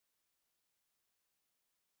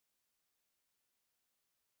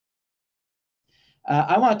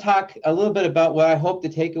I want to talk a little bit about what I hope the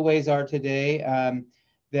takeaways are today.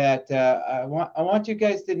 I want you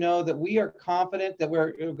guys to know that we are confident that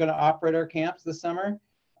we're going to operate our camps this summer.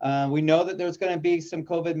 We know that there's going to be some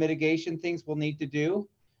COVID mitigation things we'll need to do.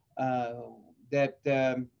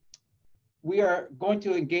 That we are going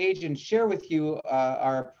to engage and share with you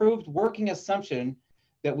our approved working assumption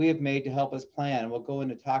that we have made to help us plan. We'll go in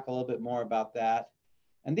to talk a little bit more about that.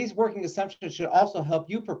 And these working assumptions should also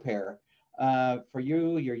help you prepare for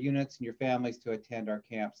you, your units, and your families to attend our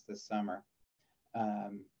camps this summer.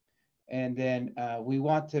 And then we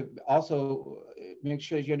want to also make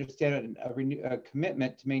sure you understand a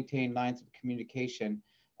commitment to maintain lines of communication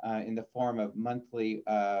in the form of monthly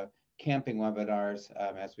camping webinars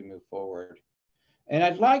as we move forward. And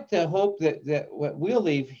I'd like to hope that what we'll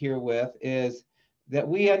leave here with is that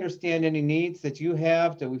we understand any needs that you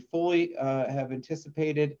have, that we fully have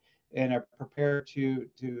anticipated and are prepared to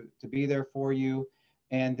be there for you,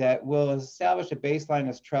 and that we'll establish a baseline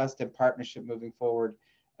of trust and partnership moving forward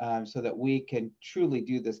so that we can truly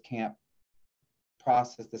do this camp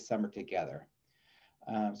process this summer together.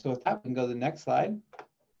 So with that, we can go to the next slide.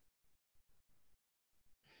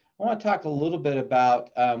 I want to talk a little bit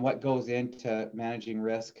about what goes into managing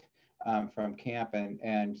risk from camp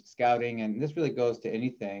and scouting, and this really goes to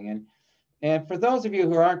anything. And for those of you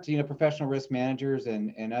who aren't, professional risk managers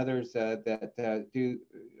and others that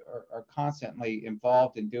are constantly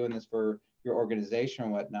involved in doing this for your organization or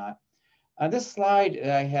whatnot, this slide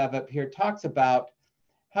that I have up here talks about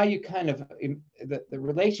how you kind of the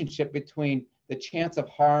relationship between the chance of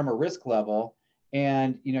harm or risk level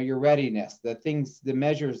and your readiness, the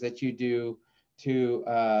measures that you do to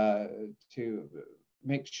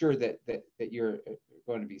make sure that you're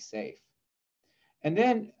going to be safe. And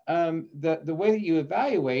then the way that you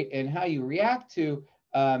evaluate and how you react to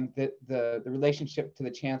the relationship to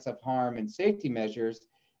the chance of harm and safety measures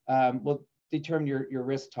will determine your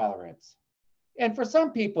risk tolerance. And for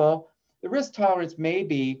some people, the risk tolerance may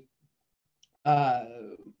be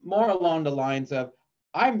more along the lines of,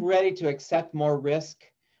 I'm ready to accept more risk,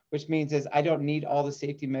 which means is I don't need all the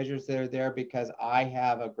safety measures that are there because I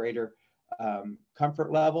have a greater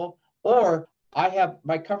comfort level, or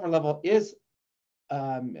my comfort level is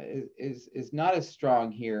not as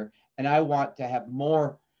strong here, and I want to have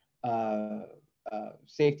more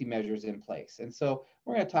safety measures in place. And so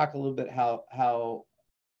we're going to talk a little bit how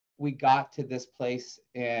we got to this place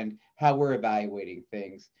and how we're evaluating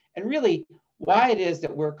things, and really why it is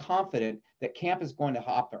that we're confident that camp is going to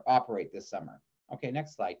operate this summer. Okay,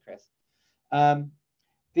 next slide, Chris.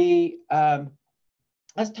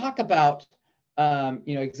 Let's talk about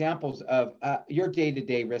examples of your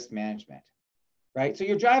day-to-day risk management, right? So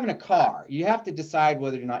you're driving a car. You have to decide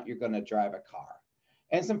whether or not you're going to drive a car,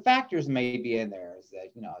 and some factors may be in there. Is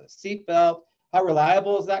that the seatbelt? How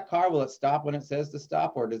reliable is that car? Will it stop when it says to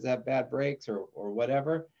stop, or does it have bad brakes or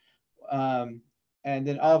whatever? And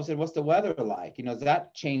then all of a sudden, what's the weather like? Does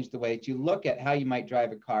that change the way that you look at how you might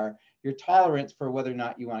drive a car? Your tolerance for whether or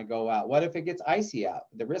not you want to go out. What if it gets icy out?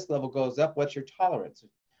 The risk level goes up. What's your tolerance?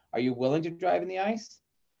 Are you willing to drive in the ice?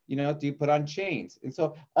 Do you put on chains? And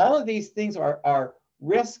so all of these things are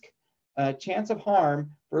risk, chance of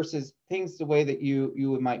harm versus things the way that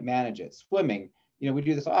you might manage it. Swimming. We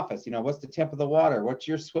do this office. What's the temp of the water? What's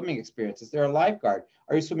your swimming experience? Is there a lifeguard?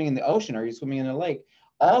 Are you swimming in the ocean? Are you swimming in a lake?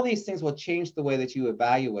 All these things will change the way that you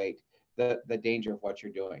evaluate the danger of what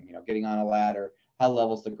you're doing. Getting on a ladder, how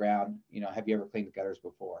level's the ground? Have you ever cleaned the gutters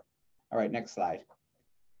before? All right, next slide.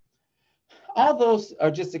 All those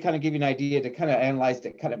are just to kind of give you an idea to kind of analyze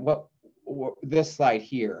what this slide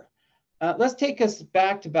here. Let's take us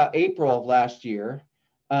back to about April of last year.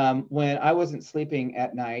 When I wasn't sleeping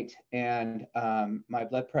at night and my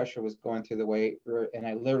blood pressure was going through the roof, and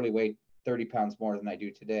I literally weighed 30 pounds more than I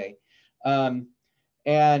do today, and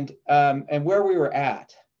where we were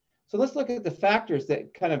at. So let's look at the factors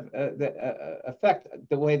that kind of affect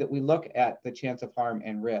the way that we look at the chance of harm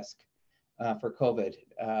and risk for COVID.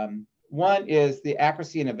 One is the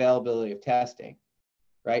accuracy and availability of testing,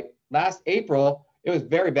 right? Last April, it was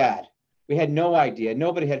very bad. We had no idea.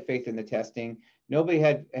 Nobody had faith in the testing. Nobody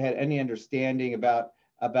had any understanding about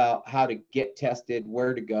how to get tested,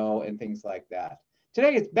 where to go, and things like that.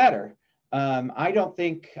 Today, it's better. I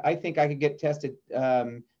think I could get tested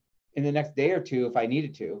in the next day or two if I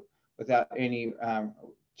needed to, without any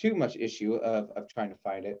too much issue of trying to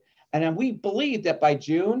find it. And we believe that by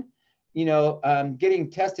June, getting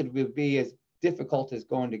tested would be as difficult as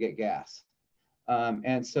going to get gas.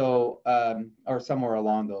 And so, or somewhere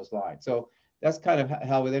along those lines. So that's kind of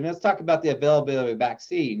how we're there. Let's talk about the availability of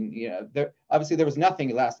vaccine. Obviously there was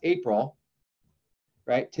nothing last April,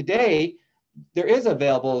 right? Today, there is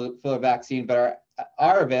available for the vaccine, but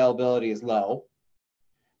our availability is low.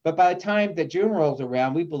 But by the time that June rolls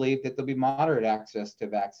around, we believe that there'll be moderate access to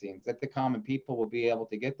vaccines, that the common people will be able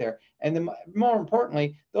to get there. And then more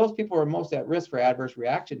importantly, those people who are most at risk for adverse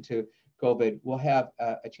reaction to COVID will have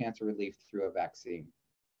a chance of relief through a vaccine.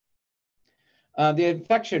 The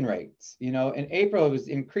infection rates, in April, it was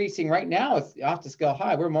increasing. Right now, it's off the scale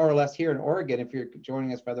high. We're more or less here in Oregon. If you're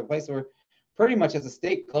joining us from other places, we're pretty much as a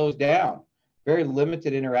state closed down. Very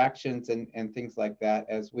limited interactions and things like that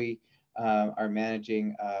as we are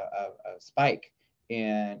managing a spike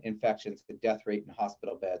in infections, the death rate in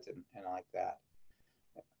hospital beds and like that.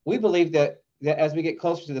 We believe that as we get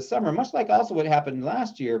closer to the summer, much like also what happened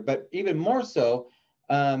last year, but even more so,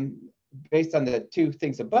 based on the two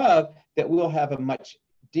things above, that we'll have a much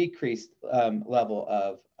decreased level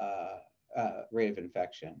of rate of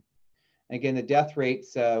infection. And again, the death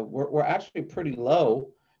rates were actually pretty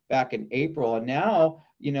low back in April, and now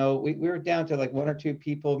we were down to like 1 or 2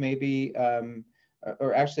 people maybe,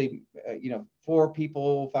 or actually 4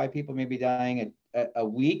 people, 5 people maybe dying a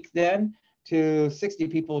week then, to 60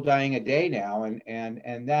 people dying a day now,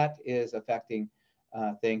 and that is affecting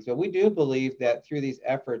things. But we do believe that through these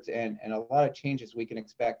efforts and a lot of changes we can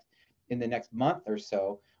expect in the next month or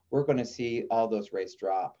so, we're going to see all those rates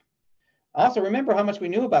drop. Also, remember how much we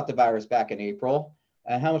knew about the virus back in April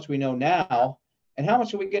and how much we know now, and how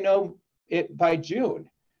much are we going to know it by June.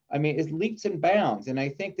 I mean, it's leaps and bounds. And I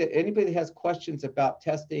think that anybody that has questions about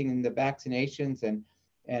testing and the vaccinations and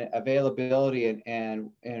availability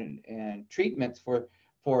and treatments for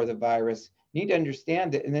the virus need to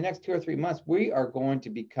understand that in the next 2 or 3 months, we are going to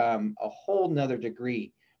become a whole nother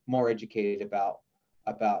degree more educated about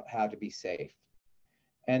how to be safe.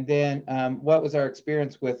 And then what was our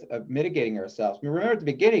experience with mitigating ourselves? I mean, remember at the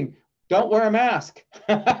beginning, don't wear a mask,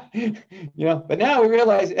 but now we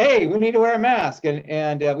realize, hey, we need to wear a mask.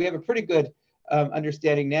 And we have a pretty good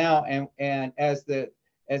understanding now. And as the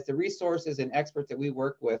resources and experts that we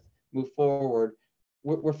work with move forward,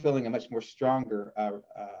 we're feeling a much more stronger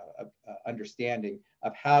understanding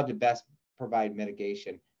of how to best provide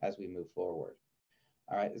mitigation as we move forward.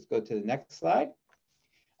 All right, let's go to the next slide.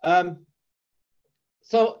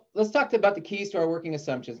 So let's talk about the keys to our working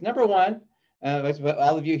assumptions. Number one,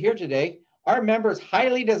 all of you here today, our members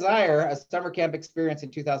highly desire a summer camp experience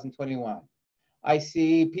in 2021. I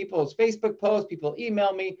see people's Facebook posts, people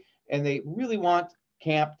email me, and they really want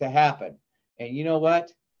camp to happen. And you know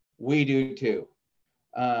what? We do too.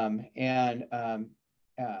 And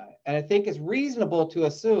I think it's reasonable to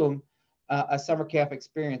assume a summer camp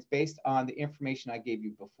experience based on the information I gave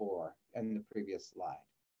you before in the previous slide.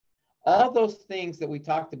 All those things that we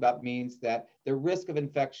talked about means that the risk of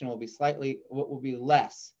infection will be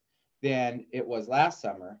less than it was last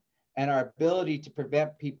summer, and our ability to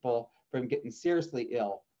prevent people from getting seriously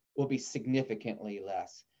ill will be significantly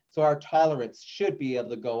less. So our tolerance should be able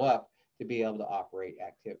to go up to be able to operate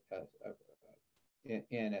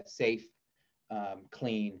in a safe,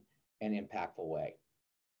 clean, and impactful way.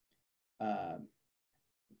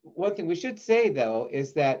 One thing we should say, though,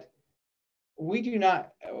 is that we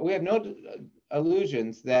have no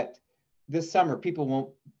illusions that this summer people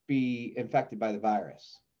won't be infected by the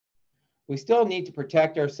virus. We still need to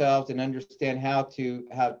protect ourselves and understand how to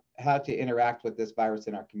interact with this virus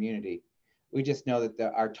in our community. We just know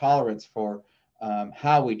that our tolerance for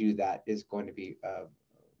how we do that is going to be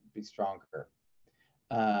stronger.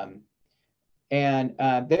 And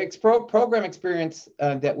the program experience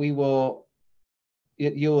that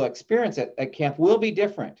you'll experience at camp will be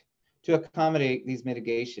different to accommodate these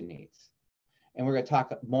mitigation needs. And we're going to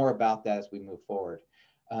talk more about that as we move forward.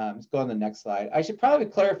 Let's go on the next slide. I should probably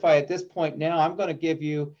clarify at this point now, I'm going to give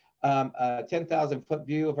you a 10,000-foot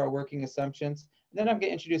view of our working assumptions. And then I'm going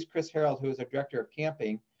to introduce Chris Harold, who is our director of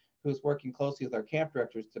camping, who's working closely with our camp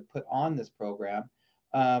directors to put on this program,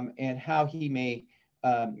 and how he may,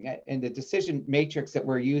 and the decision matrix that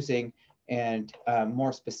we're using, and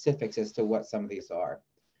more specifics as to what some of these are.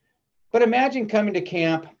 But imagine coming to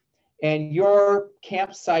camp and your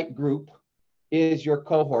campsite group is your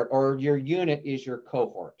cohort, or your unit is your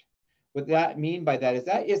cohort. What that mean by that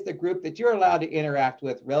is the group that you're allowed to interact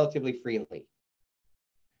with relatively freely,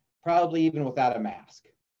 probably even without a mask.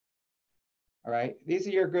 All right, these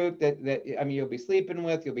are your group that you'll be sleeping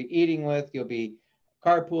with, you'll be eating with, you'll be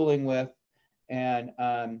carpooling with, and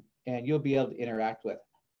you'll be able to interact with.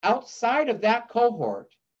 Outside of that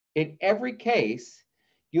cohort, in every case,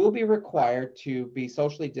 you'll be required to be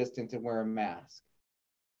socially distant and wear a mask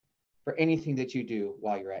for anything that you do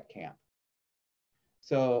while you're at camp.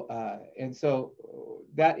 So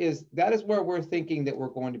that is where we're thinking that we're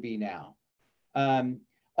going to be now.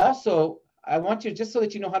 Also, I want you, just so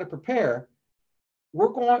that you know how to prepare,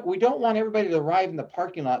 we don't want everybody to arrive in the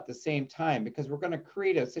parking lot at the same time, because we're going to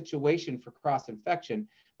create a situation for cross-infection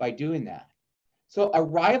by doing that. So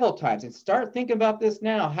arrival times, and start thinking about this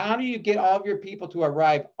now. How do you get all of your people to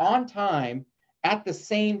arrive on time at the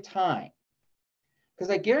same time? Because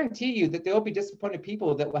I guarantee you that there will be disappointed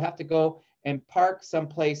people that will have to go and park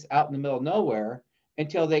someplace out in the middle of nowhere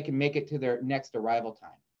until they can make it to their next arrival time,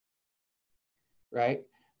 right?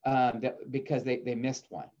 Because they missed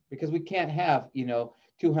one. Because we can't have,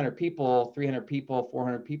 200 people, 300 people,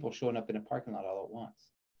 400 people showing up in a parking lot all at once.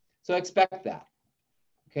 So expect that.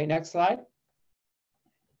 Okay, next slide.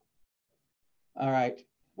 All right,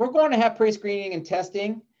 we're going to have pre-screening and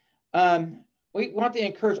testing. We want to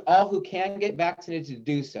encourage all who can get vaccinated to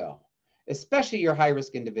do so, especially your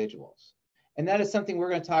high-risk individuals. And that is something we're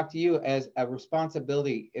going to talk to you as a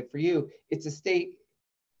responsibility. For you, it's to stay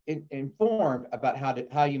informed about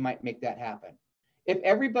how you might make that happen. If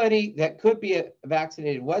everybody that could be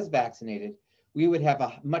vaccinated was vaccinated, we would have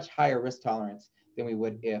a much higher risk tolerance than we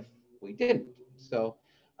would if we didn't. So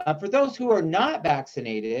for those who are not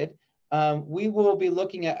vaccinated, we will be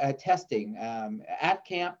looking at testing at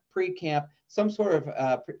camp, pre-camp, some sort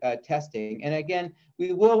of testing. And again,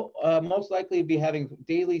 we will most likely be having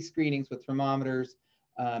daily screenings with thermometers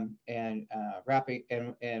and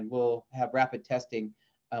we'll have rapid testing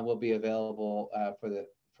will be available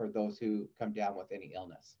for those who come down with any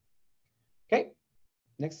illness. Okay,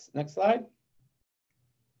 next slide.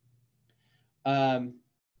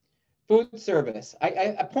 Food service.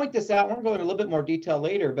 I point this out. We're going to go into a little bit more detail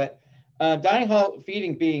later, but dining hall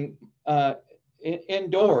feeding being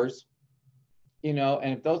indoors, and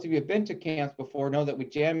if those of you have been to camps before know that we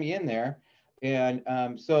jam you in there. And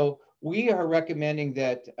so we are recommending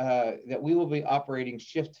that we will be operating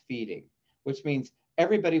shift feeding, which means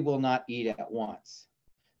everybody will not eat at once.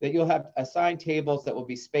 That you'll have assigned tables that will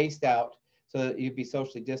be spaced out so that you'll be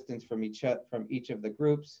socially distanced from each of the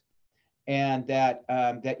groups, and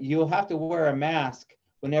that you'll have to wear a mask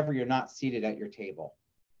whenever you're not seated at your table.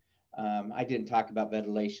 I didn't talk about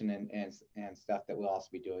ventilation and stuff that we'll also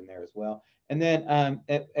be doing there as well. And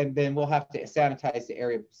then we'll have to sanitize the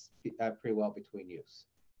area pretty well between use.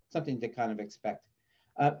 Something to kind of expect.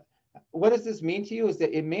 What does this mean to you is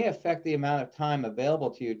that it may affect the amount of time available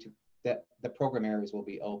to you that the program areas will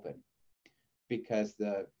be open, because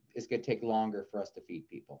it's going to take longer for us to feed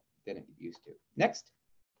people than it used to. Next.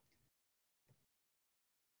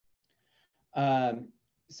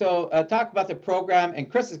 So talk about the program, and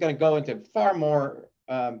Chris is going to go into far more,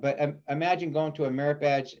 but imagine going to a merit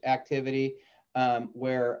badge activity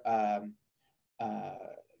where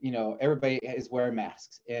everybody is wearing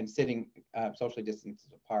masks and sitting socially distanced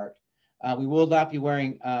apart. We will not be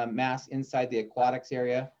wearing masks inside the aquatics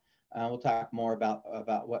area. We'll talk more about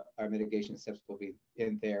what our mitigation steps will be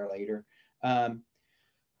in there later.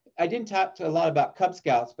 I didn't talk a lot about Cub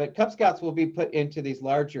Scouts, but Cub Scouts will be put into these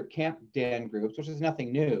larger camp den groups, which is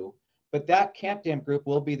nothing new, but that camp den group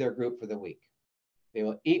will be their group for the week. They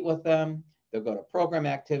will eat with them. They'll go to program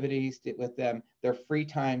activities with them. Their free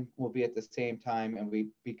time will be at the same time, and we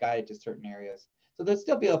be guided to certain areas. So they'll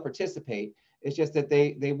still be able to participate. It's just that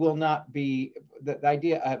they will not be, the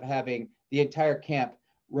idea of having the entire camp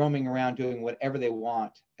roaming around doing whatever they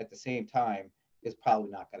want at the same time is probably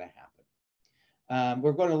not going to happen.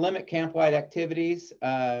 We're going to limit camp-wide activities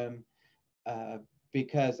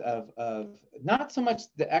because of not so much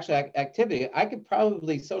the actual activity. I could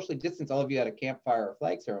probably socially distance all of you at a campfire or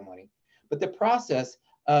flag ceremony, but the process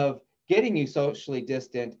of getting you socially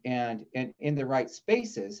distant and in the right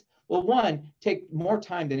spaces will, one, take more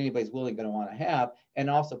time than anybody's really going to want to have, and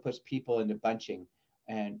also push people into bunching.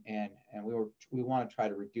 And we want to try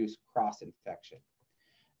to reduce cross infection.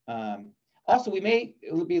 Also, we may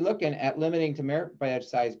be looking at limiting to merit badge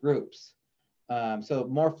size groups. So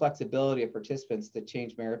more flexibility of participants to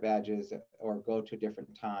change merit badges or go to a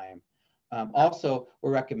different time. Also,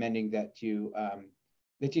 we're recommending that you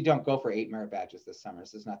don't go for 8 merit badges this summer.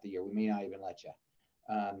 This is not the year. We may not even let you.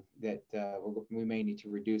 We may need to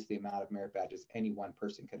reduce the amount of merit badges any one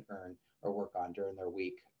person can earn or work on during their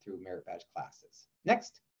week through merit badge classes.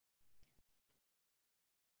 Next.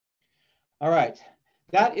 All right,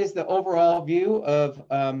 that is the overall view of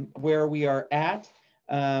where we are at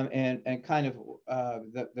and kind of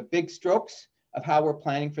the big strokes of how we're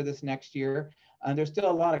planning for this next year. There's still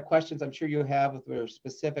a lot of questions I'm sure you have with their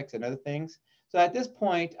specifics and other things. So at this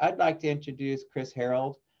point, I'd like to introduce Chris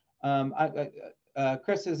Harold.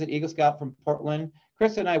 Chris is an Eagle Scout from Portland.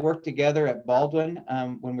 Chris and I worked together at Baldwin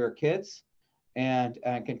when we were kids. and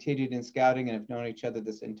continued in scouting and have known each other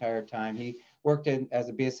this entire time. He worked as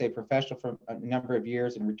a BSA professional for a number of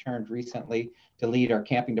years and returned recently to lead our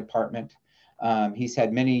camping department. He's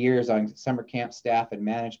had many years on summer camp staff and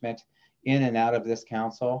management in and out of this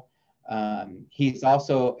council. He's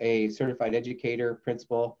also a certified educator,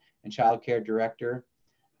 principal, and child care director.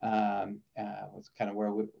 Was kind of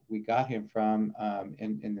where we got him from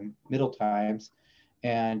in the middle times,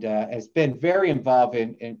 and has been very involved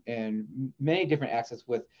in many different aspects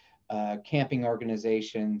with camping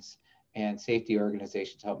organizations and safety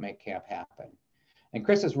organizations to help make camp happen. And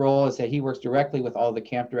Chris's role is that he works directly with all the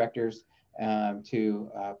camp directors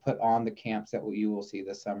to put on the camps that you will see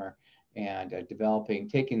this summer, and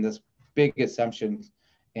taking this big assumptions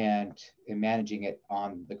and managing it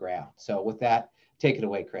on the ground. So with that, take it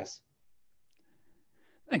away, Chris.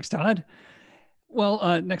 Thanks, Todd.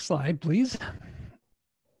 Well, next slide, please.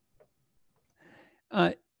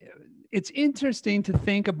 It's interesting to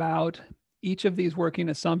think about each of these working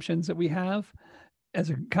assumptions that we have as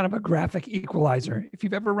a kind of a graphic equalizer. If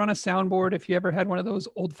you've ever run a soundboard, if you ever had one of those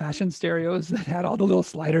old-fashioned stereos that had all the little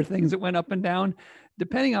slider things that went up and down,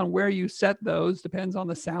 depending on where you set those, depends on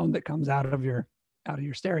the sound that comes out of your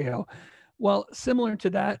stereo. Well, similar to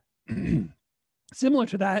that,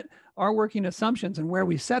 our working assumptions and where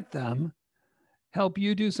we set them help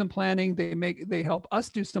you do some planning. They help us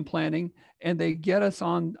do some planning, and they get us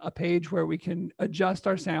on a page where we can adjust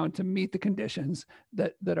our sound to meet the conditions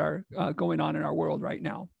that are going on in our world right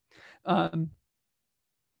now.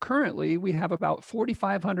 Currently, we have about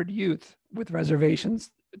 4,500 youth with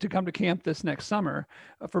reservations to come to camp this next summer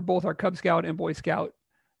for both our Cub Scout and Boy Scout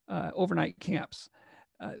overnight camps.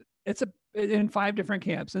 It's in 5 different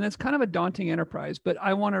camps, and it's kind of a daunting enterprise, but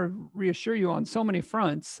I want to reassure you on so many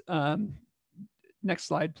fronts. Next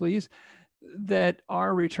slide, please. That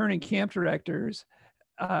our returning camp directors,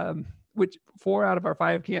 which 4 out of our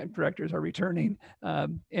 5 camp directors are returning,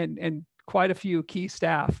 and quite a few key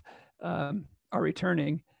staff are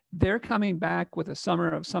returning. They're coming back with a summer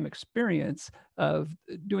of some experience of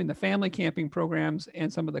doing the family camping programs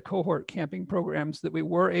and some of the cohort camping programs that we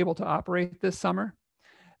were able to operate this summer.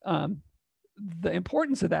 The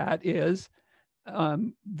importance of that is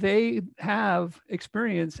they have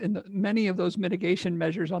experience in many of those mitigation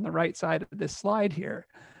measures on the right side of this slide here.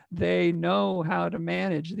 They know how to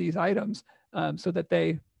manage these items so that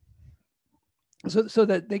they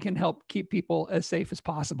can help keep people as safe as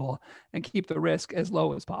possible and keep the risk as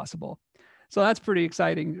low as possible. So that's pretty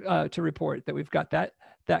exciting to report that we've got that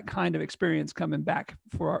kind of experience coming back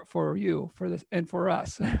for you, for this, and for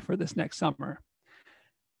us for this next summer.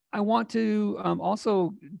 I want to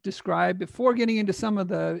also describe, before getting into some of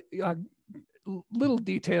the little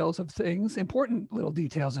details of things, important little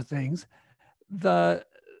details of things, the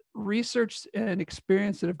research and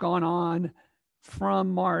experience that have gone on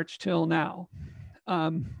from March till now.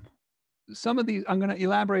 Some of these, I'm going to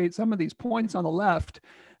elaborate some of these points on the left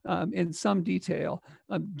in some detail,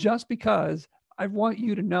 just because I want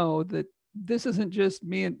you to know that this isn't just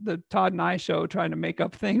me and the Todd and I show trying to make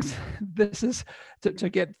up things. This is to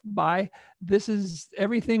get by. This is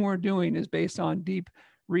everything we're doing is based on deep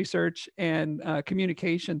research and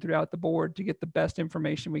communication throughout the board to get the best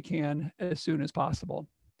information we can as soon as possible.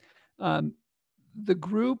 The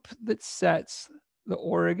group that sets the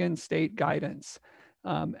Oregon state guidance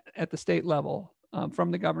at the state level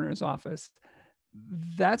from the governor's office,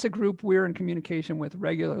 that's a group we're in communication with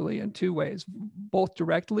regularly in 2 ways, both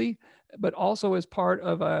directly, but also as part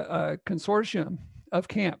of a consortium of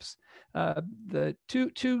camps. The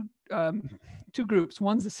two groups,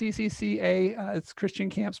 one's the CCCA, it's Christian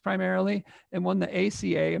camps primarily, and one the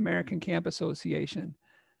ACA, American Camp Association.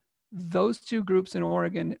 Those 2 groups in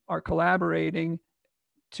Oregon are collaborating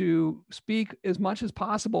to speak as much as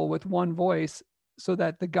possible with one voice so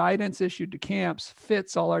that the guidance issued to camps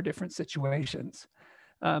fits all our different situations.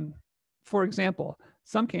 For example,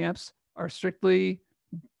 some camps are strictly,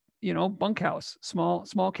 bunkhouse,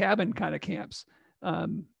 small cabin kind of camps.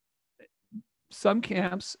 Some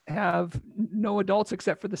camps have no adults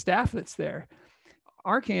except for the staff that's there.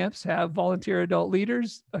 Our camps have volunteer adult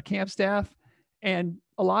leaders, a camp staff, and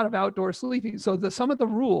a lot of outdoor sleeping. So some of the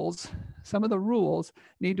rules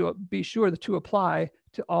need to be sure to apply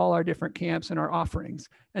to all our different camps and our offerings.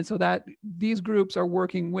 And so that these groups are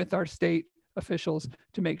working with our state officials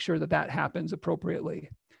to make sure that happens appropriately.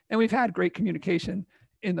 And we've had great communication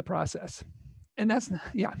in the process. And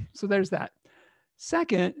so there's that.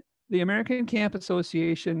 Second, the American Camp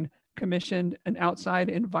Association commissioned an outside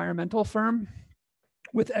environmental firm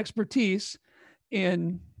with expertise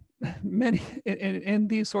in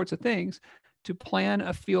these sorts of things to plan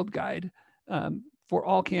a field guide for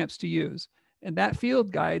all camps to use. And that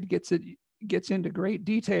field guide gets into great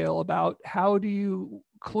detail about how do you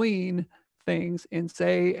clean things in,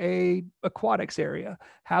 say, a aquatics area.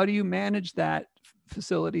 How do you manage that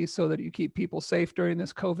facility so that you keep people safe during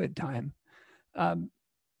this COVID time?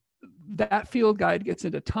 That field guide gets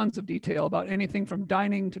into tons of detail about anything from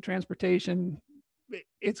dining to transportation.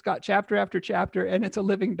 It's got chapter after chapter, and it's a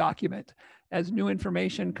living document. As new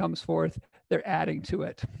information comes forth, they're adding to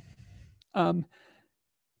it.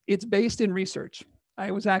 It's based in research.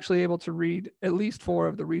 I was actually able to read at least 4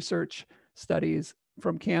 of the research studies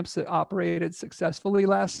from camps that operated successfully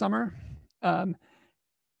last summer, and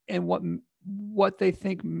what they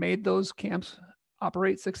think made those camps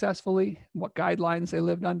operate successfully, what guidelines they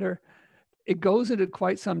lived under. It goes into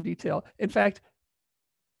quite some detail. In fact,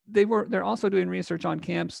 they're also doing research on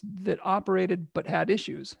camps that operated but had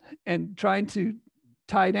issues, and trying to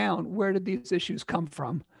tie down where did these issues come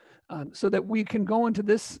from, so that we can go into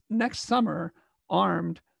this next summer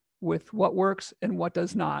armed with what works and what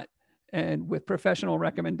does not, and with professional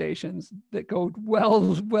recommendations that go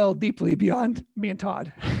well deeply beyond me and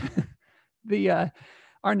Todd.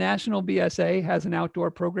 Our national BSA has an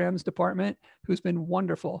outdoor programs department who's been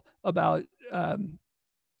wonderful about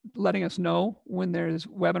letting us know when there's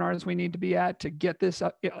webinars we need to be at to get this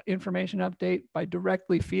information update, by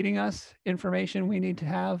directly feeding us information we need to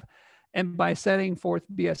have, and by setting forth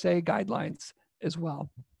BSA guidelines as well.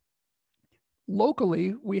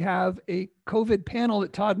 Locally, we have a COVID panel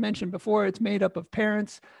that Todd mentioned before. It's made up of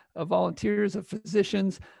parents, of volunteers, of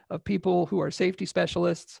physicians, of people who are safety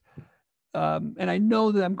specialists. And I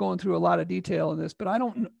know that I'm going through a lot of detail in this, but I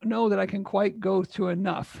don't know that I can quite go to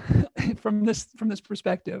enough from this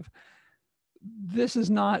perspective. This is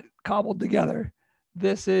not cobbled together.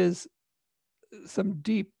 This is some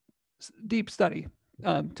deep study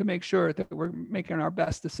to make sure that we're making our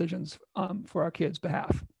best decisions for our kids'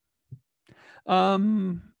 behalf.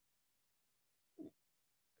 And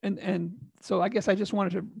so I guess I just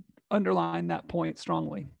wanted to underline that point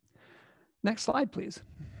strongly. Next slide, please.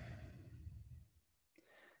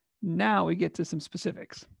 Now we get to some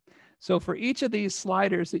specifics. So for each of these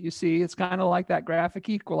sliders that you see, it's kind of like that graphic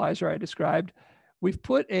equalizer I described. We've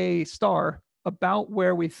put a star about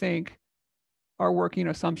where we think our working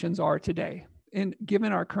assumptions are today, and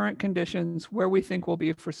given our current conditions, where we think we'll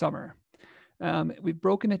be for summer. We've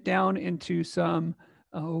broken it down into some,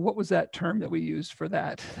 what was that term that we used for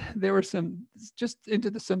that? There were some, just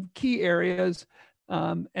into some key areas,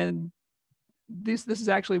 and this is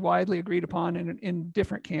actually widely agreed upon in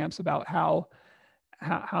different camps about how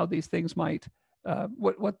these things might,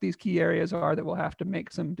 what these key areas are that we'll have to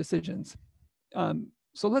make some decisions.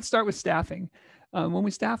 So let's start with staffing. When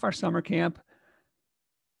we staff our summer camp,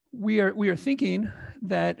 we are thinking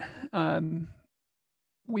that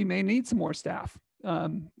we may need some more staff.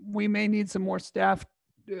 We may need some more staff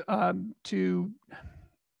to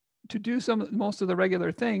do most of the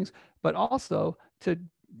regular things, but also to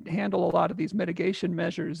handle a lot of these mitigation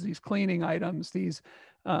measures, these cleaning items, these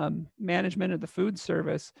management of the food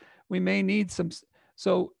service. We may need some.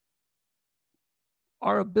 So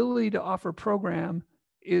our ability to offer program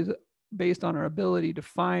is based on our ability to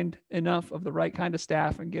find enough of the right kind of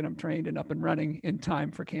staff and get them trained and up and running in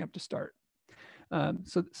time for camp to start.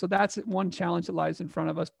 So that's one challenge that lies in front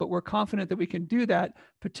of us, but we're confident that we can do that,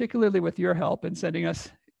 particularly with your help in sending us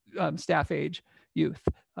staff age youth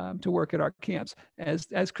to work at our camps.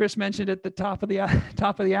 As Chris mentioned at the top of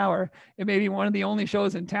the hour, it may be one of the only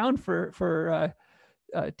shows in town for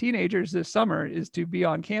teenagers this summer is to be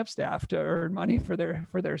on camp staff to earn money for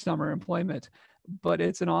their summer employment. But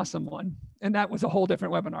it's an awesome one, and that was a whole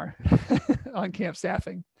different webinar on camp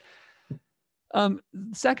staffing.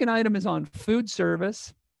 Second item is on food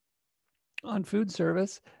service.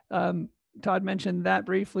 Todd mentioned that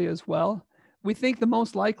briefly as well. We think the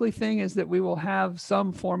most likely thing is that we will have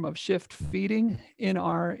some form of shift feeding in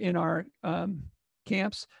our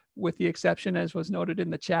camps, with the exception, as was noted in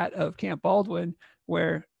the chat, of Camp Baldwin,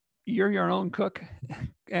 where you're your own cook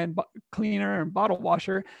and cleaner and bottle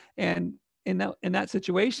washer. And in that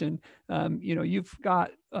situation, you've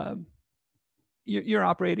got you're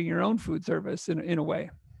operating your own food service in a way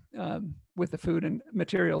with the food and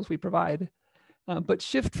materials we provide. But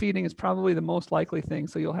shift feeding is probably the most likely thing.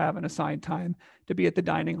 So you'll have an assigned time to be at the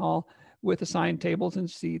dining hall with assigned tables and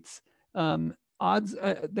seats. They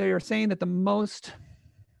are saying that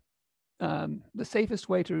the safest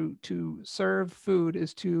way to serve food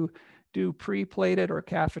is to do pre-plated or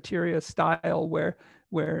cafeteria style, where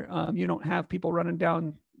you don't have people running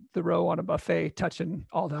down the row on a buffet touching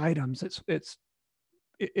all the items. It's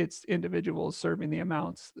individuals serving the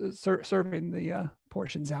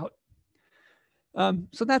portions out.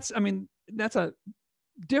 So that's, that's a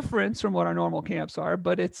difference from what our normal camps are,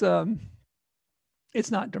 but it's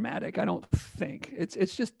not dramatic. I don't think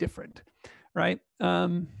it's just different, right?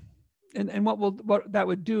 And what that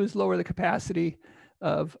would do is lower the capacity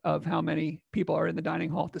of how many people are in the dining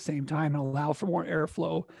hall at the same time and allow for more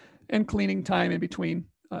airflow and cleaning time in between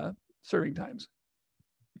serving times.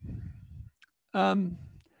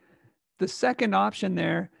 The second option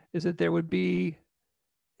there is that there would be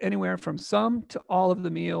anywhere from some to all of the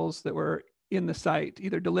meals that were in the site,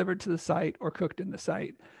 either delivered to the site or cooked in the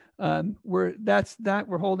site.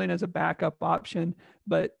 We're holding as a backup option,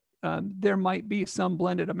 but there might be some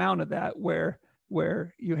blended amount of that where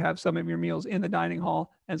you have some of your meals in the dining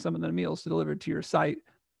hall and some of the meals delivered to your site.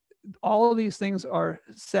 All of these things are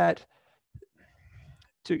set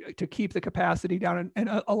to keep the capacity down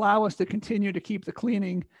and allow us to continue to keep the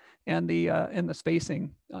cleaning and the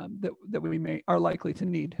spacing that we are likely to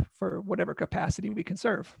need for whatever capacity we can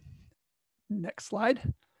serve. Next slide.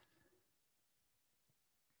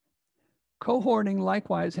 Cohorting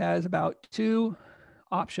likewise has about 2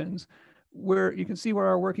 options where you can see where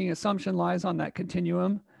our working assumption lies on that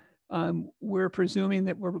continuum. We're presuming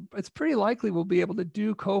that it's pretty likely we'll be able to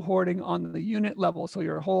do cohorting on the unit level. So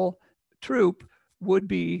your whole troop would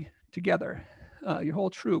be together. Your whole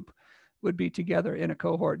troop would be together in a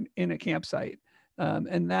cohort in a campsite.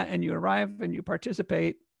 And you arrive and you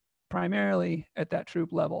participate primarily at that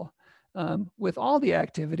troop level. With all the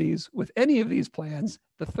activities, with any of these plans,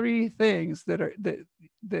 the 3 things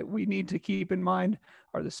that we need to keep in mind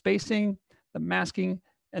are the spacing, the masking,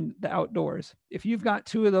 and the outdoors. If you've got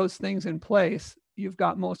 2 of those things in place, you've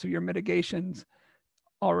got most of your mitigations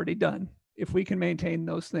already done. If we can maintain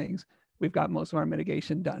those things, we've got most of our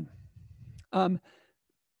mitigation done.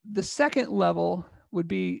 The second level would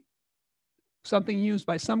be something used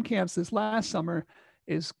by some camps this last summer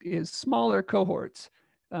is smaller cohorts.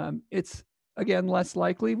 It's, again, less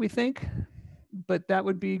likely, we think, but that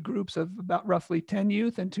would be groups of about roughly 10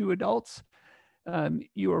 youth and 2 adults.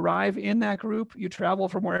 You arrive in that group, you travel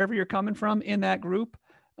from wherever you're coming from in that group,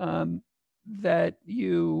 that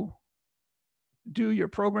you do your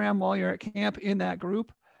program while you're at camp in that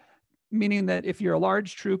group, meaning that if you're a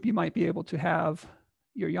large troop, you might be able to have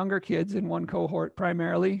your younger kids in one cohort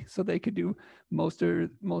primarily, so they could do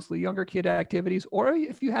mostly younger kid activities. Or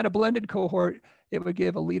if you had a blended cohort, it would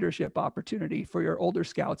give a leadership opportunity for your older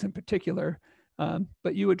scouts in particular.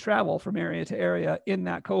 But you would travel from area to area in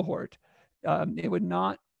that cohort. It would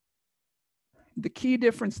not. The key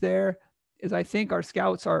difference there is I think our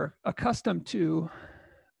scouts are accustomed to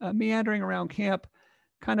meandering around camp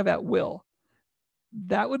kind of at will.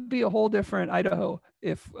 That would be a whole different Idaho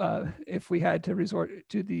if we had to resort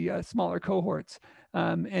to the smaller cohorts,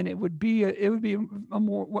 and it would be a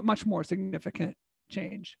much more significant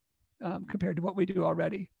change compared to what we do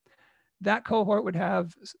already. That cohort would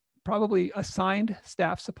have probably assigned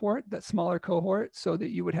staff support, that smaller cohort, so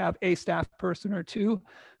that you would have a staff person or 2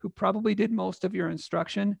 who probably did most of your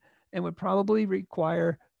instruction and would probably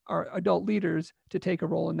require our adult leaders to take a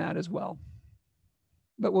role in that as well.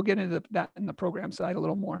 But we'll get into that in the program side a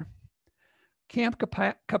little more. Camp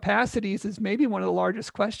capacities is maybe one of the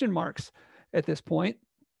largest question marks at this point.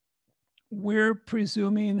 We're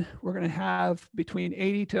presuming we're going to have between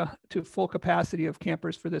 80 to full capacity of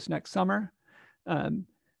campers for this next summer.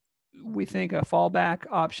 We think a fallback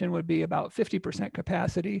option would be about 50%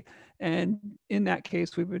 capacity. And in that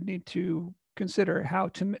case, we would need to consider how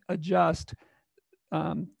to adjust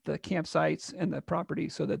the campsites and the property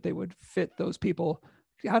so that they would fit those people,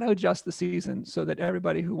 how to adjust the season so that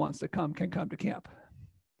everybody who wants to come can come to camp.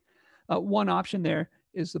 One option there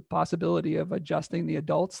is the possibility of adjusting the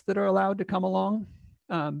adults that are allowed to come along,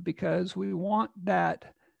 because we want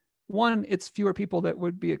that. One, it's fewer people that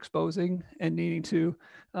would be exposing and needing to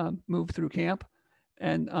move through camp.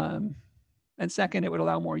 And second, it would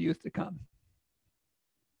allow more youth to come.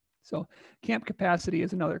 So camp capacity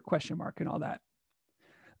is another question mark in all that.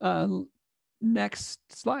 Next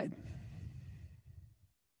slide.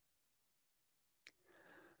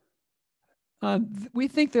 We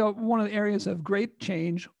think that one of the areas of great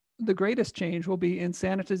change, the greatest change, will be in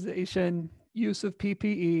sanitization, use of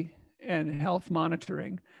PPE, and health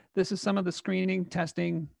monitoring. This is some of the screening,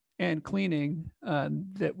 testing, and cleaning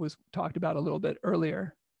that was talked about a little bit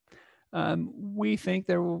earlier. We think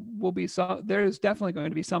there is definitely going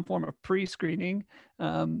to be some form of pre-screening,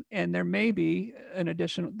 and there may be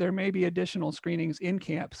additional screenings in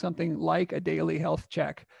camp, something like a daily health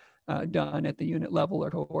check done at the unit level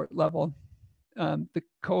or cohort level. The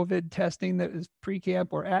COVID testing that is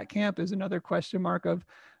pre-camp or at camp is another question mark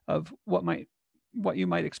of what you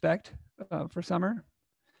might expect for summer.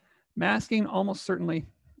 Masking, almost certainly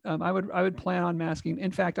I would plan on masking.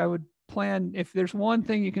 In fact, I would plan, if there's one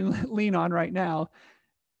thing you can lean on right now,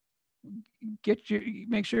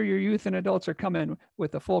 make sure your youth and adults are coming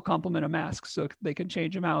with a full complement of masks so they can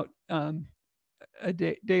change them out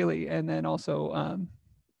daily, and then also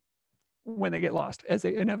when they get lost, as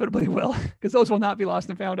they inevitably will, because those will not be lost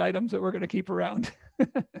and found items that we're going to keep around.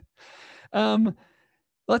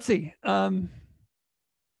 Let's see. The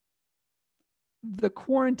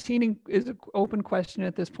quarantining is an open question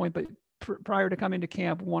at this point, but prior to coming to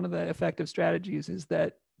camp, one of the effective strategies is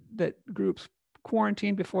that groups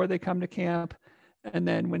quarantine before they come to camp, and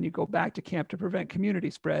then when you go back to camp to prevent community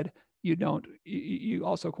spread, you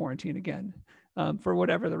also quarantine again for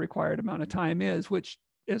whatever the required amount of time is, which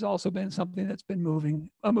has also been something that's been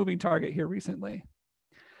a moving target here recently.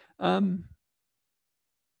 One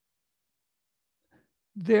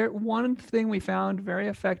thing we found very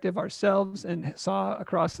effective ourselves and saw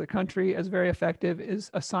across the country as very effective is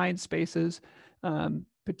assigned spaces,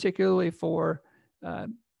 particularly for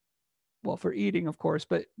eating, of course,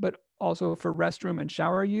 but also for restroom and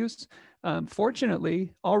shower use.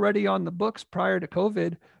 Fortunately, already on the books prior to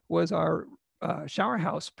COVID was our shower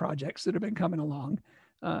house projects that have been coming along,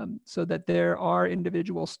 so that there are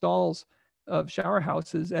individual stalls of shower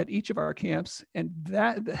houses at each of our camps. And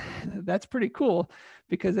that's pretty cool,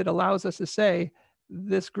 because it allows us to say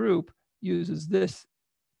this group uses this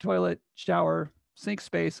toilet, shower, sink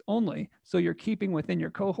space only. So you're keeping within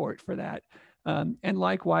your cohort for that. And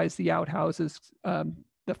likewise, the outhouses,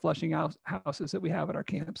 the flushing houses that we have at our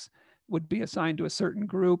camps would be assigned to a certain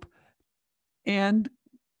group and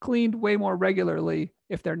cleaned way more regularly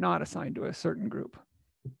if they're not assigned to a certain group.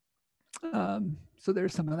 So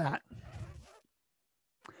there's some of that.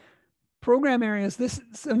 Program areas.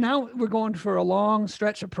 So now we're going for a long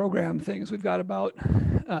stretch of program things. We've got about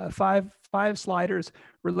five sliders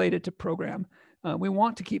related to program. We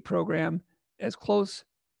want to keep program as close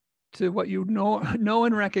to what you know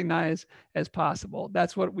and recognize as possible.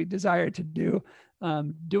 That's what we desire to do.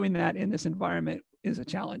 Doing that in this environment is a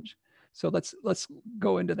challenge. So let's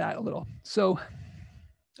go into that a little. So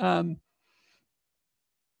the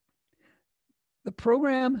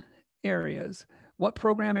program areas, what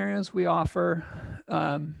program areas we offer,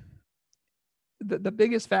 the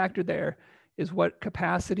biggest factor there is what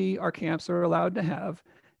capacity our camps are allowed to have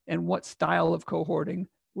and what style of cohorting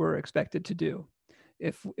we're expected to do.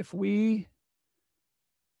 If we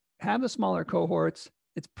have the smaller cohorts,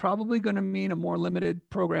 it's probably going to mean a more limited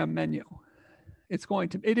program menu. It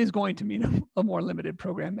is going to mean a more limited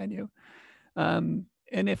program menu. And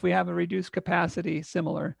if we have a reduced capacity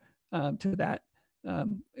similar to that,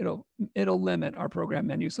 it'll limit our program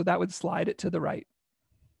menu. So that would slide it to the right.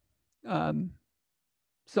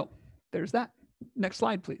 So there's that. Next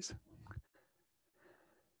slide, please.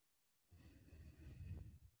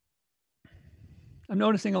 I'm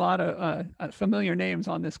noticing a lot of familiar names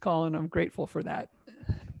on this call, and I'm grateful for that.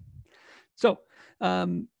 So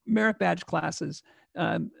merit badge classes.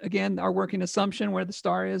 Again, our working assumption where the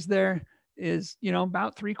star is there is,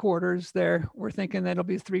 about 3/4 there. We're thinking that it'll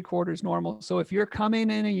be 3/4 normal. So if you're coming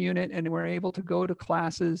in a unit and we're able to go to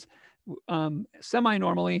classes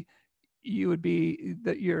semi-normally,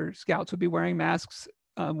 your scouts would be wearing masks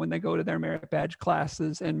when they go to their merit badge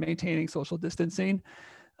classes and maintaining social distancing.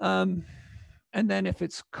 And then if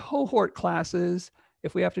it's cohort classes,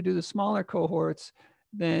 if we have to do the smaller cohorts,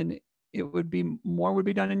 then more would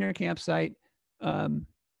be done in your campsite. And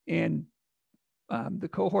the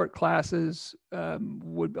cohort classes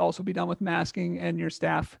would also be done with masking, and your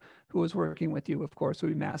staff who is working with you, of course,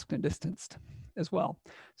 would be masked and distanced as well.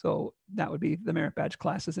 So that would be the merit badge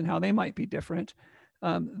classes and how they might be different.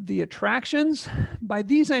 The attractions, by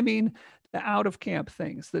these I mean the out of camp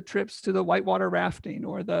things, the trips to the whitewater rafting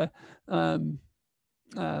or the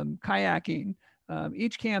kayaking.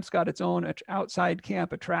 Each camp's got its own outside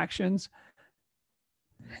camp attractions.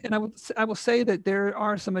 And I will say that there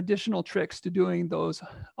are some additional tricks to doing those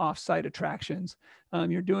off-site attractions.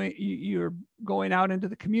 You're going out into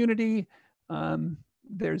the community.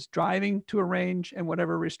 There's driving to a range and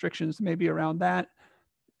whatever restrictions may be around that.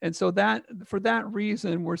 And so for that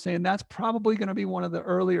reason, we're saying that's probably going to be one of the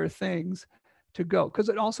earlier things to go, because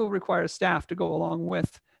it also requires staff to go along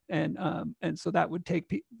with. And so that would take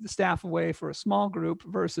the staff away for a small group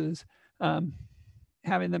versus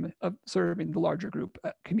having them serving the larger group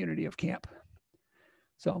community of camp.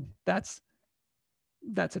 So that's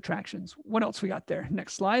attractions. What else we got there?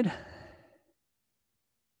 Next slide.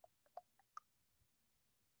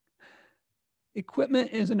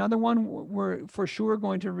 Equipment is another one. We're for sure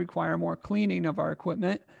going to require more cleaning of our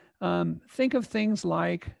equipment. Think of things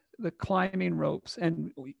like the climbing ropes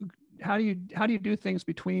and you do things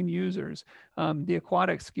between users? The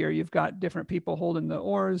aquatics gear, you've got different people holding the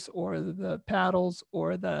oars or the paddles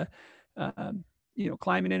or the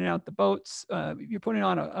climbing in and out the boats. You're putting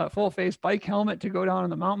on a full face bike helmet to go down on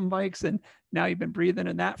the mountain bikes, and now you've been breathing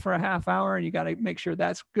in that for a half hour, and you got to make sure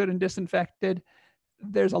that's good and disinfected.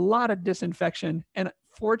 There's a lot of disinfection, and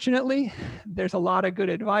fortunately, there's a lot of good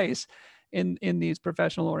advice in these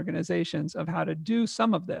professional organizations of how to do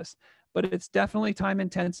some of this. But it's definitely time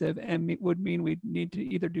intensive and would mean we need to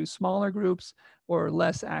either do smaller groups or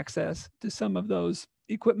less access to some of those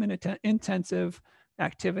equipment intensive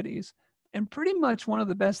activities. And pretty much one of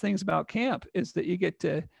the best things about camp is that you get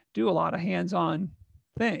to do a lot of hands-on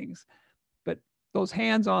things. But those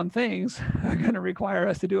hands-on things are going to require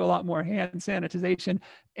us to do a lot more hand sanitization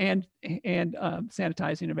and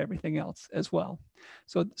sanitizing of everything else as well.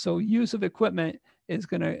 So use of equipment is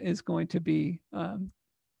going to be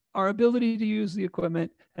our ability to use the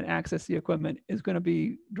equipment and access the equipment is going to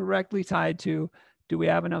be directly tied to, do we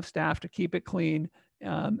have enough staff to keep it clean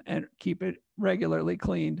and keep it regularly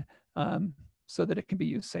cleaned so that it can be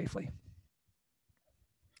used safely.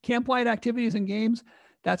 Camp-wide activities and games,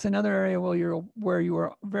 that's another area where you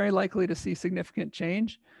are very likely to see significant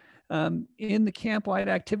change. In the camp-wide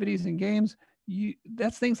activities and games,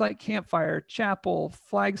 that's things like campfire, chapel,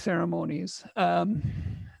 flag ceremonies,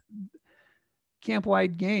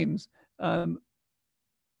 camp-wide games.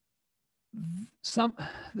 Some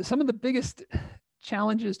of the biggest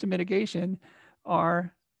challenges to mitigation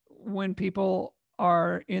are when people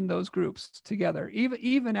are in those groups together.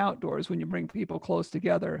 Even outdoors, when you bring people close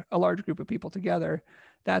together, a large group of people together,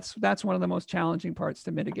 that's one of the most challenging parts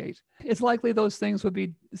to mitigate. It's likely those things would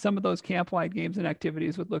be, some of those camp-wide games and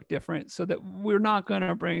activities would look different, so that we're not going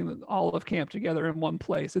to bring all of camp together in one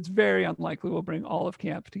place. It's very unlikely we'll bring all of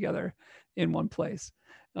camp together in one place.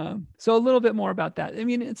 So a little bit more about that. I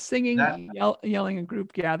mean, it's singing, yelling in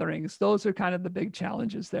group gatherings. Those are kind of the big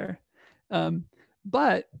challenges there.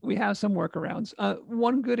 But we have some workarounds.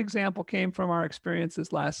 One good example came from our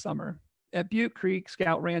experiences last summer at Butte Creek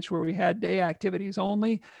Scout Ranch, where we had day activities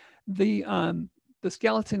only. The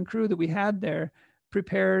skeleton crew that we had there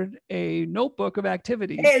prepared a notebook of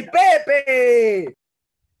activities. Hey, Pepe!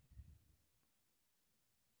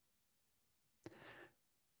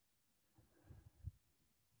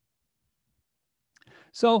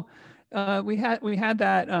 So we had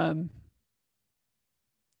that.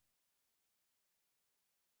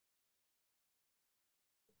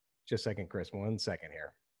 Just a second, Chris. 1 second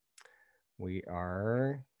here. We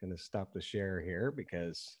are going to stop the share here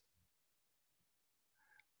because,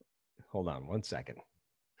 hold on 1 second.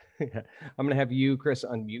 I'm going to have you, Chris,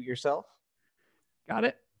 unmute yourself. Got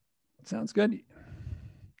it. Sounds good.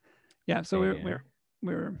 Yeah. So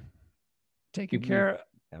we're taking care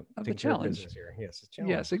of the challenge. Here. Yes, challenge.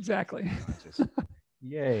 Yes, exactly.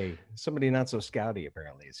 Yay. Somebody not so scouty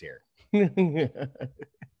apparently is here.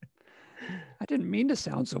 I didn't mean to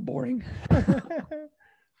sound so boring.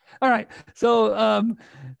 All right. So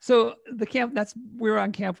the camp, we're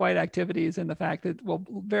on camp-wide activities, and the fact that we'll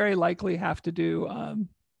very likely have to do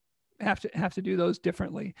those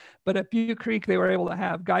differently. But at Butte Creek, they were able to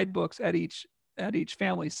have guidebooks at each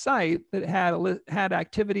family site that had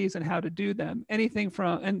activities and how to do them. Anything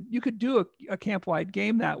from, and you could do a camp-wide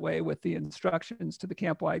game that way with the instructions to the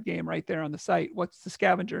camp-wide game right there on the site. What's the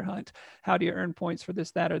scavenger hunt? How do you earn points for this,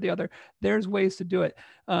 that, or the other? There's ways to do it.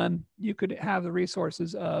 You could have the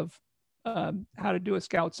resources of how to do a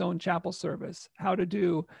Scout's own chapel service, how to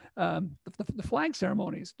do the flag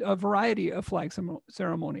ceremonies, a variety of flag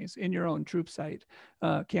ceremonies in your own troop site,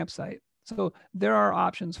 campsite. So there are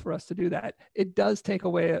options for us to do that. It does take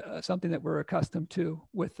away something that we're accustomed to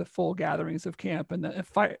with the full gatherings of camp and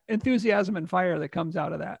the enthusiasm and fire that comes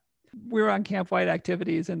out of that. We're on camp-wide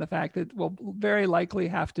activities, and the fact that we'll very likely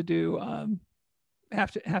have to do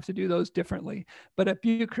those differently. But at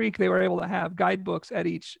Butte Creek, they were able to have guidebooks at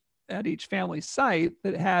each family site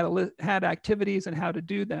that had activities and how to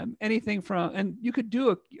do them. Anything from, and you could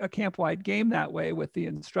do a camp-wide game that way with the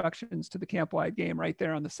instructions to the camp-wide game right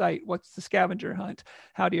there on the site. What's the scavenger hunt?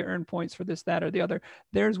 How do you earn points for this, that, or the other?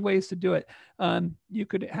 There's ways to do it. You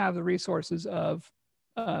could have the resources of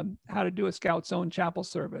how to do a Scout's own chapel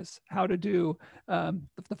service, how to do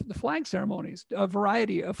the flag ceremonies, a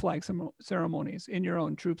variety of flag ceremonies in your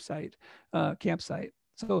own troop site, campsite.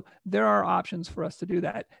 So there are options for us to do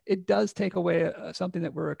that. It does take away something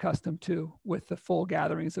that we're accustomed to with the full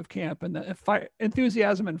gatherings of camp and the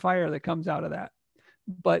enthusiasm and fire that comes out of that.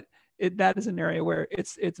 But that is an area where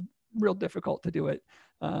it's real difficult to do it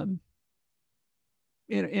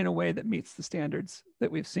in a way that meets the standards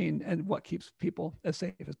that we've seen and what keeps people as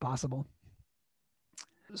safe as possible.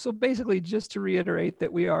 So basically, just to reiterate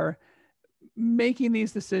that we are making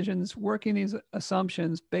these decisions, working these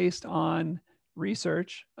assumptions based on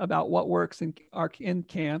research about what works in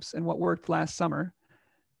camps and what worked last summer.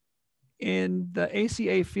 In the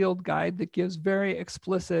ACA field guide that gives very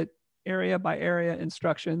explicit area by area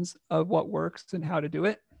instructions of what works and how to do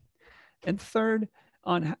it. And third,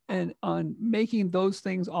 on making those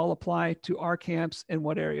things all apply to our camps and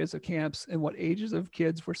what areas of camps and what ages of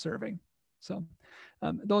kids we're serving. So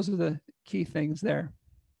those are the key things there.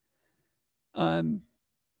 And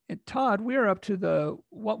Todd, we are up to the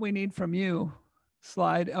what we need from you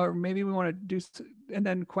slide, or maybe we want to do, and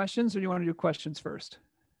then questions, or do you want to do questions first?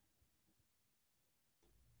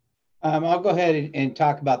 I'll go ahead and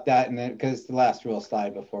talk about that, and then because it's the last real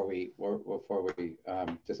slide before we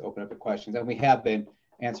just open up the questions, and we have been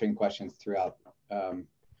answering questions throughout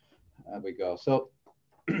we go. So,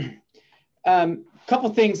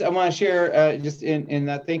 couple things I want to share just in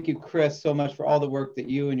that. Thank you, Chris, so much for all the work that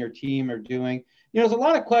you and your team are doing. You know, there's a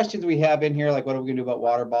lot of questions we have in here, like what are we going to do about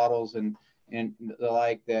water bottles and the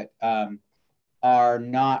like that are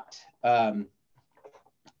not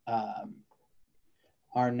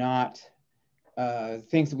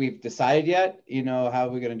things that we've decided yet. You know, how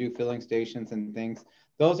are we going to do filling stations and things?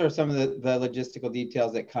 Those are some of the logistical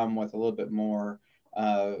details that come with a little bit more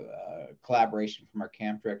collaboration from our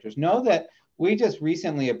camp directors. Know that we just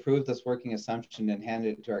recently approved this working assumption and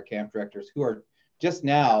handed it to our camp directors, who are just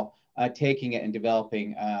now taking it and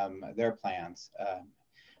developing their plans.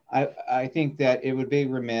 I think that it would be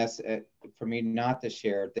remiss for me not to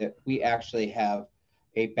share that we actually have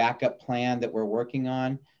a backup plan that we're working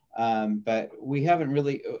on, but we haven't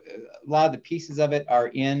really, a lot of the pieces of it are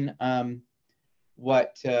in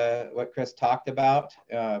what Chris talked about,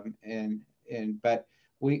 but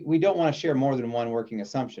we don't want to share more than one working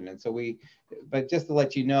assumption. And so but just to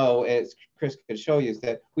let you know, as Chris could show you, is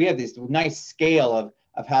that we have this nice scale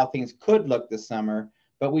of how things could look this summer,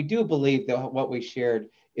 but we do believe that what we shared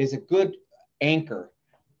is a good anchor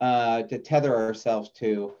to tether ourselves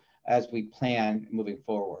to as we plan moving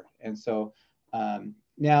forward. And so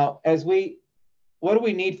now, what do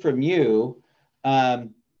we need from you?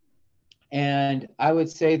 And I would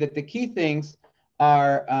say that the key things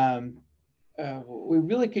are, we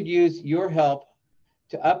really could use your help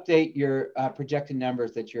to update your projected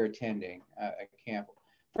numbers that you're attending at camp.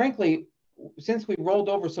 Frankly, since we rolled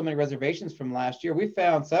over so many reservations from last year, we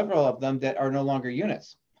found several of them that are no longer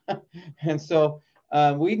units. And so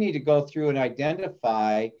we need to go through and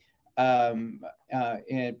identify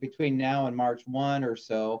between now and March 1 or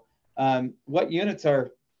so, what units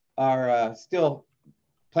are still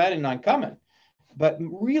planning on coming. But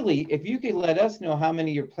really, if you could let us know how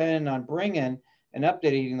many you're planning on bringing and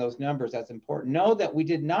updating those numbers, that's important. Know that we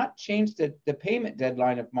did not change the payment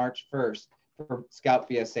deadline of March 1st for Scout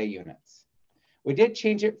VSA units. We did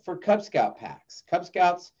change it for Cub Scout packs. Cub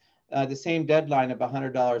Scouts, the same deadline of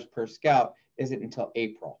 $100 per scout isn't until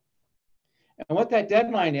April. And what that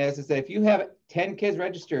deadline is that if you have 10 kids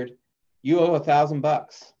registered, you owe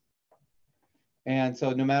 $1,000. And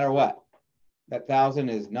so no matter what, that $1,000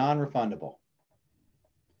 is non-refundable.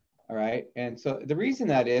 All right. And so the reason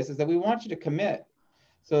that is that we want you to commit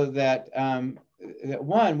so that, that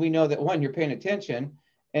one, we know that one, you're paying attention,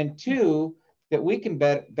 and two, that we can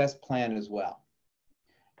best plan as well.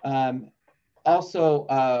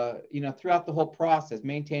 Also, you know, throughout the whole process,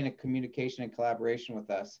 maintain a communication and collaboration with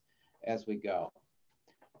us as we go.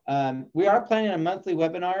 We are planning on monthly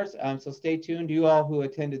webinars, so stay tuned. You all who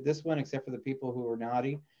attended this one, except for the people who were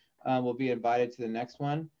naughty, will be invited to the next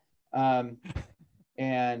one.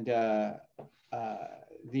 And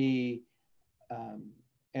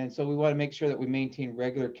so we want to make sure that we maintain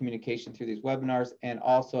regular communication through these webinars, and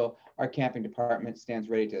also our camping department stands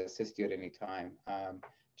ready to assist you at any time.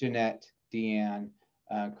 Jeanette, Deanne,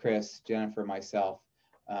 Chris, Jennifer, myself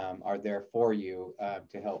are there for you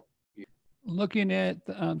to help you. Looking at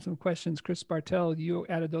some questions, Chris Bartel, you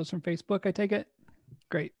added those from Facebook, I take it?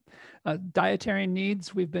 Great. Dietary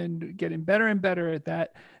needs, we've been getting better and better at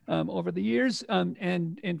that over the years. And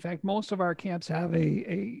in fact, most of our camps have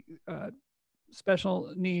a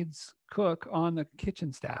special needs cook on the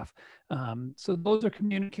kitchen staff. So those are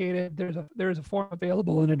communicated. There's a form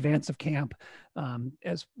available in advance of camp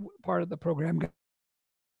as part of the program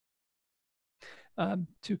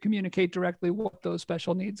to communicate directly what those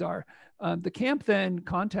special needs are. The camp then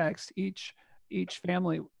contacts each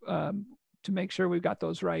family to make sure we've got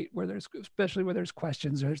those right, especially where there's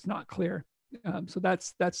questions or it's not clear. So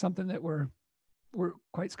that's something that we're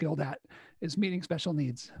quite skilled at, is meeting special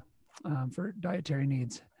needs for dietary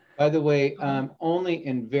needs. By the way, only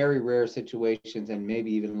in very rare situations, and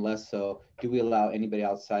maybe even less so, do we allow anybody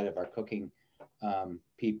outside of our cooking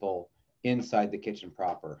people inside the kitchen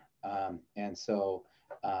proper. And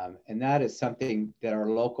that is something that our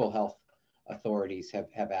local health authorities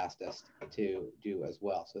have asked us to do as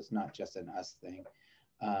well. So it's not just an us thing.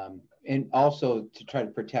 And also to try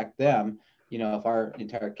to protect them, if our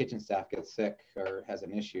entire kitchen staff gets sick or has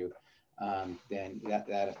an issue, then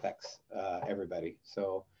that affects everybody.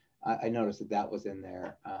 So I noticed that was in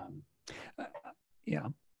there. Yeah.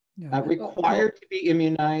 Required to be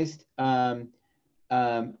immunized.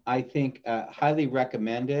 I think highly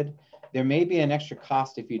recommended. There may be an extra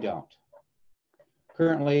cost if you don't.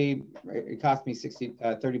 Currently, it cost me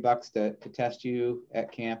 $30 to test you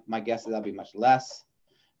at camp. My guess is that'll be much less.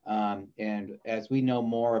 And as we know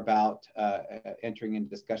more about entering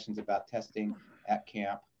into discussions about testing at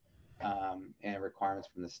camp and requirements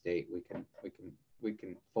from the state, we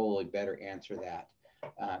can fully better answer that.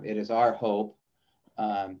 It is our hope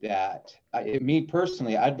that me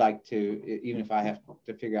personally, I'd like to, even if I have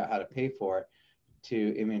to figure out how to pay for it,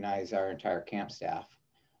 to immunize our entire camp staff.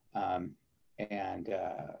 And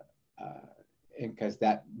because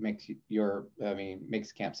that makes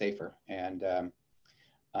makes camp safer and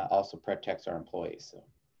also protects our employees. So.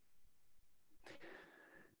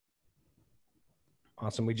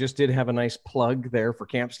 Awesome. We just did have a nice plug there for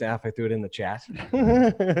camp staff. I threw it in the chat.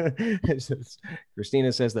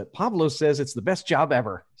 Christina says that Pablo says it's the best job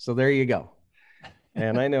ever. So there you go.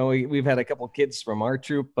 And I know we've had a couple of kids from our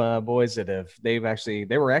troop, boys that they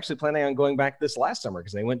were actually planning on going back this last summer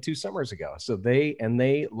because they went 2 summers ago. So they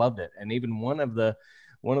loved it. And even one of the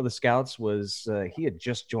scouts was, he had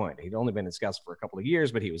just joined. He'd only been in scouts for a couple of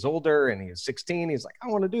years, but he was older and he was 16. He's like, I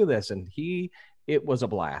want to do this. And it was a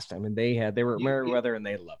blast. I mean, they were at Meriwether and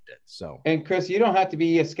they loved it. So. And Chris, you don't have to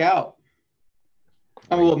be a scout.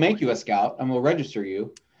 I mean, we'll make you a scout and we'll register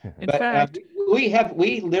you. In fact,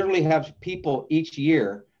 we literally have people each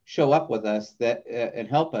year show up with us that and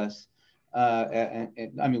help us.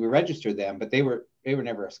 And I mean, we register them, but they were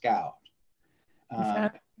never a scout. In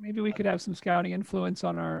fact, maybe we could have some scouting influence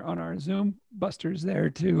on our Zoom busters there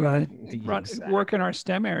to work in our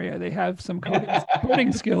STEM area. They have some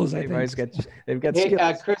coding skills. I think they've got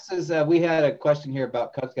skills. Chris, we had a question here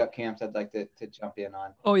about Cub Scout camps. I'd like to jump in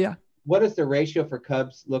on. Oh yeah. What does the ratio for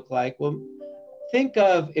Cubs look like? Well, think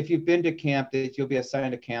of if you've been to camp that you'll be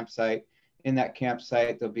assigned a campsite. In that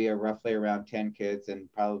campsite, there'll be roughly around 10 kids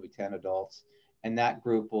and probably 10 adults. And that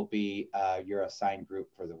group will be your assigned group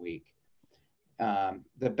for the week.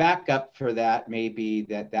 The backup for that may be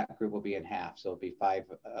that group will be in half. So it'll be 5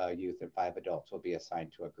 youth and 5 adults will be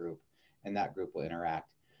assigned to a group and that group will interact.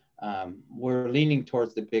 We're leaning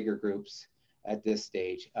towards the bigger groups at this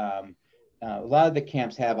stage. A lot of the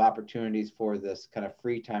camps have opportunities for this kind of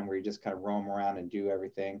free time where you just kind of roam around and do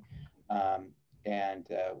everything.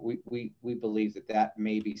 We believe that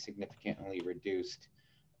may be significantly reduced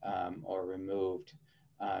or removed.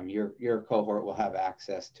 Your cohort will have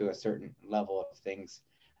access to a certain level of things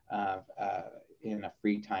in a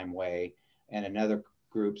free time way, and another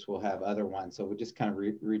groups will have other ones. So we just kind of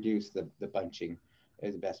reduce the bunching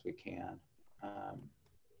as best we can.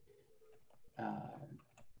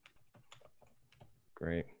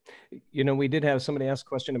 Great. We did have somebody ask a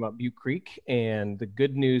question about Butte Creek, and the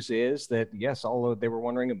good news is that, yes, although they were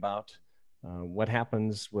wondering about what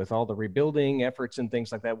happens with all the rebuilding efforts and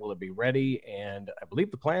things like that, will it be ready? And I believe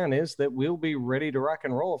the plan is that we'll be ready to rock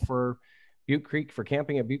and roll for Butte Creek, for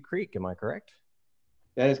camping at Butte Creek. Am I correct?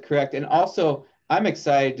 That is correct. And also, I'm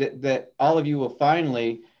excited that all of you will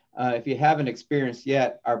finally, if you haven't experienced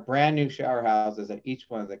yet, our brand new shower houses at each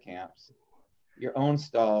one of the camps. Your own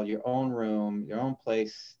stall, your own room, your own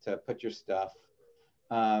place to put your stuff,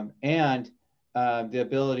 and the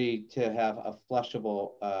ability to have a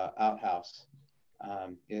flushable outhouse.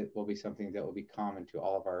 It will be something that will be common to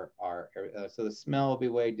all of our so the smell will be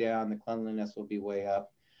way down, the cleanliness will be way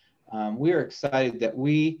up. We are excited that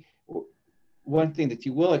one thing that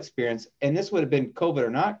you will experience, and this would have been COVID or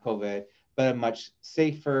not COVID, but a much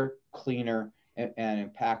safer, cleaner,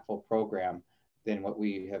 and impactful program than what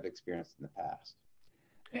we have experienced in the past.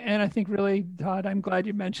 And I think really, Todd, I'm glad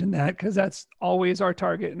you mentioned that, because that's always our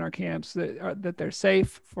target in our camps, that they're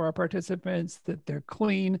safe for our participants, that they're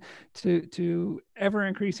clean, to ever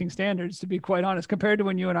increasing standards, to be quite honest, compared to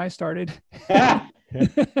when you and I started.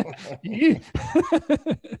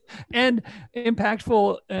 And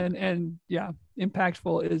impactful and yeah,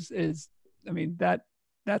 impactful is I mean,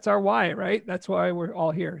 that's our why, right? That's why we're all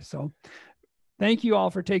here. So thank you all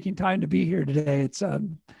for taking time to be here today.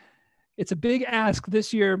 it's a big ask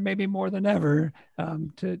this year, maybe more than ever,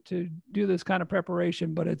 to do this kind of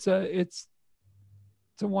preparation, but it's a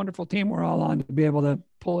wonderful team we're all on to be able to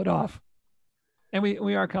pull it off. And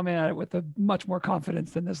we are coming at it with a much more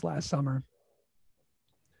confidence than this last summer.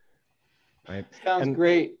 Right. Sounds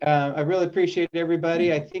great. I really appreciate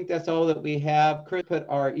everybody. I think that's all that we have. Chris put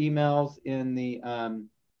our emails in the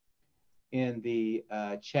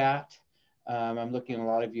chat. I'm looking at a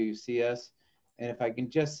lot of you see us. And if I can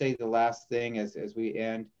just say the last thing as we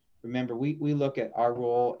end, remember, we look at our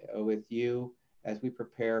role with you as we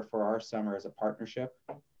prepare for our summer as a partnership,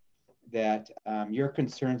 that your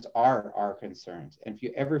concerns are our concerns. And if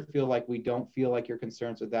you ever feel like we don't feel like your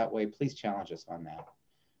concerns are that way, please challenge us on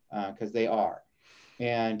that, because they are.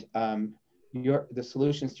 And the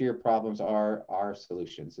solutions to your problems are our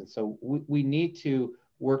solutions. And so we need to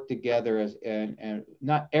work together, and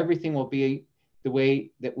not everything will be the way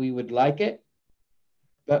that we would like it,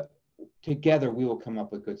 but together we will come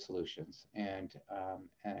up with good solutions. And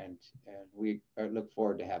we look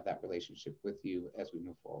forward to have that relationship with you as we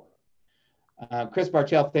move forward. Chris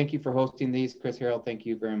Bartell, thank you for hosting these. Chris Harold, thank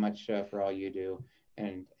you very much for all you do.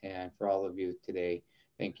 And for all of you today,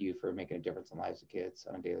 thank you for making a difference in the lives of kids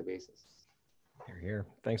on a daily basis. Here, here.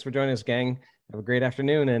 Thanks for joining us, gang. Have a great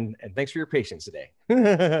afternoon, and thanks for your patience today.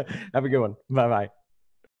 Have a good one. Bye-bye.